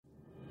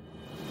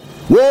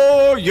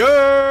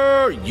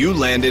Warrior! You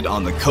landed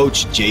on the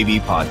Coach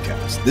JV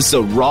podcast. This is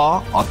a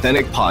raw,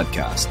 authentic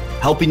podcast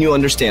helping you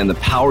understand the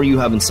power you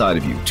have inside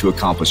of you to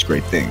accomplish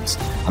great things.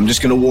 I'm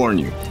just going to warn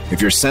you,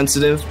 if you're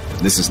sensitive,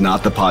 this is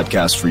not the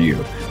podcast for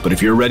you. But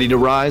if you're ready to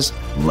rise,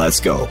 let's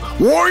go.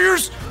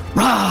 Warriors,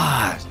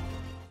 rise!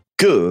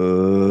 Good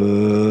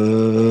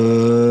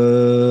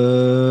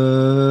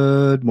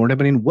morning,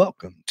 everybody, and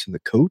welcome to the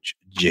Coach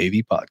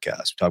JV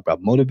podcast. We talk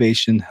about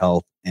motivation,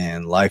 health,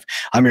 and life.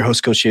 I'm your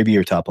host, Coach JV,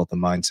 your top health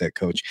and mindset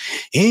coach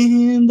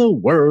in the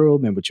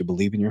world. Man, what you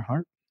believe in your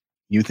heart,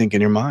 you think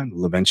in your mind,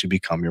 will eventually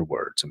become your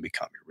words and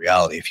become your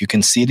reality. If you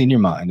can see it in your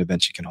mind,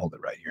 eventually you can hold it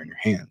right here in your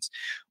hands.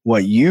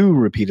 What you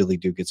repeatedly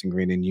do gets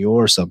ingrained in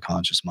your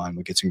subconscious mind.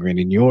 What gets ingrained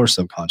in your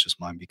subconscious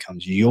mind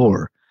becomes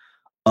your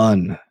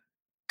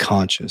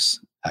unconscious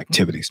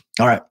activities.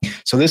 All right.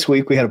 So this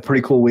week we had a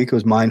pretty cool week. It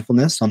was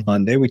mindfulness. On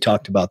Monday, we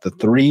talked about the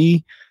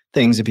 3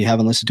 things. If you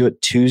haven't listened to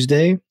it,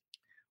 Tuesday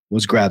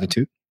was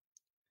gratitude.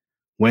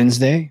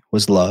 Wednesday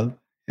was love.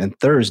 And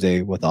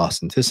Thursday was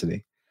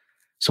authenticity.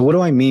 So what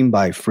do I mean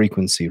by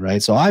frequency,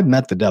 right? So I've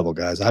met the devil,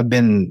 guys. I've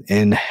been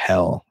in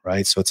hell,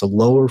 right? So it's a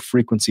lower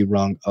frequency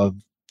rung of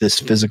this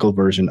physical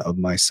version of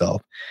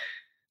myself.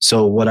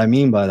 So what I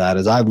mean by that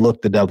is I've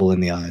looked the devil in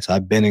the eyes.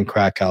 I've been in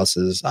crack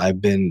houses. I've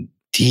been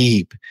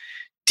deep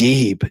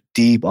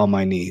on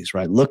my knees,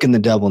 right? Looking the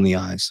devil in the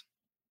eyes.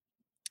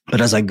 But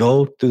as I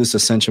go through this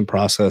ascension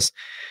process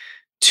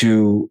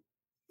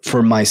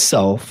for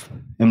myself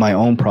in my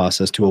own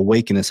process to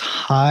awaken as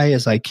high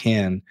as I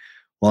can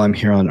while I'm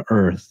here on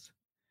earth,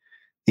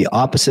 the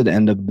opposite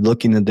end of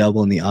looking the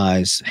devil in the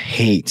eyes,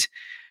 hate,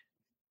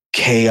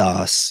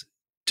 chaos,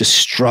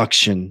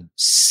 destruction,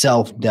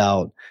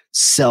 self-doubt,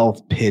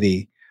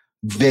 self-pity,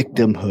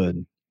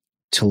 victimhood,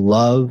 to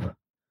love,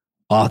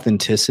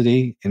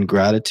 authenticity, and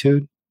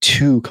gratitude,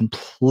 2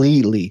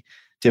 completely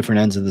different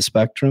ends of the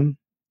spectrum.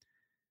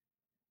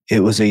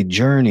 It was a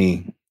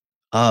journey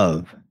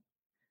of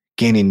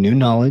gaining new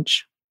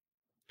knowledge,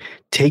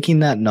 taking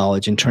that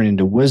knowledge and turning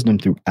into wisdom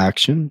through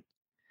action,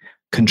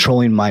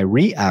 controlling my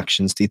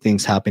reactions to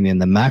things happening in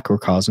the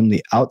macrocosm,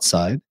 the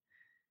outside,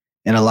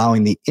 and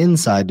allowing the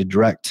inside to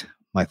direct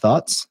my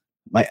thoughts,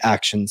 my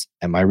actions,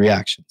 and my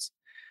reactions.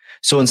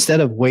 So instead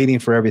of waiting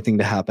for everything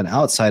to happen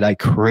outside, I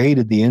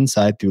created the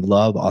inside through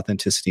love,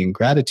 authenticity, and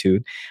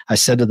gratitude. I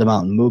said to the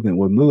mountain movement,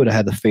 when moved, I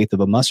had the faith of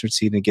a mustard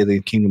seed and give the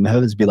kingdom of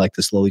heavens be like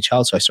this lowly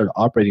child. So I started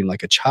operating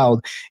like a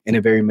child in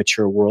a very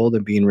mature world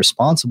and being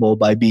responsible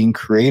by being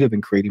creative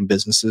and creating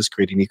businesses,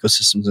 creating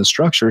ecosystems and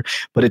structure.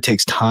 But it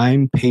takes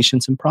time,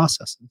 patience, and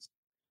processes.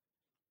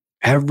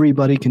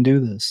 Everybody can do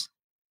this.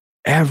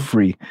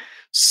 Every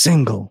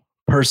single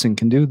person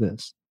can do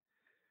this.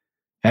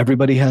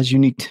 Everybody has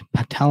unique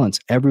talents.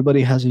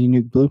 Everybody has a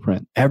unique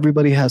blueprint.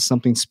 Everybody has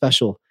something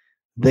special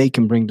they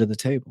can bring to the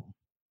table.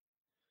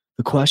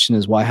 The question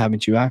is, why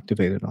haven't you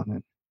activated on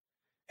it?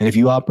 And if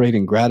you operate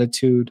in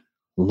gratitude,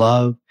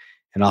 love,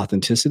 and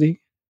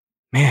authenticity,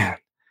 man,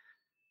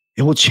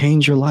 it will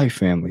change your life,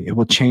 family. It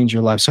will change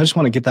your life. So I just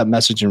want to get that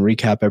message and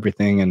recap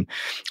everything. And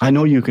I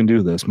know you can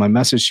do this. My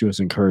message to you is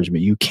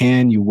encouragement. You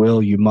can, you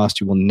will, you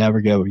must, you will never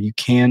give up. You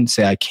can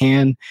say, I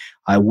can,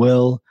 I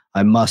will,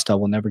 I must, I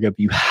will never give up.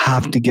 You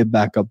have to get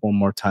back up one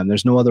more time.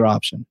 There's no other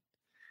option.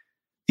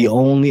 The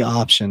only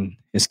option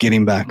is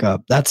getting back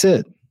up. That's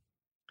it.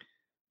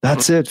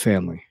 That's it,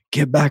 family.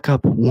 Get back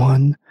up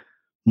one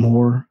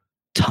more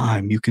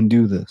time. You can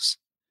do this.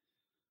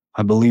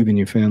 I believe in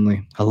you,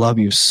 family. I love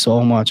you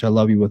so much. I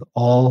love you with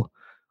all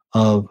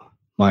of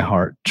my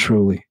heart.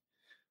 Truly,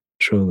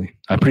 truly.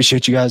 I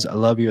appreciate you guys. I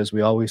love you. As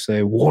we always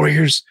say,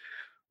 warriors,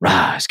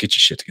 rise. Get your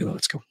shit together.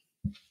 Let's go.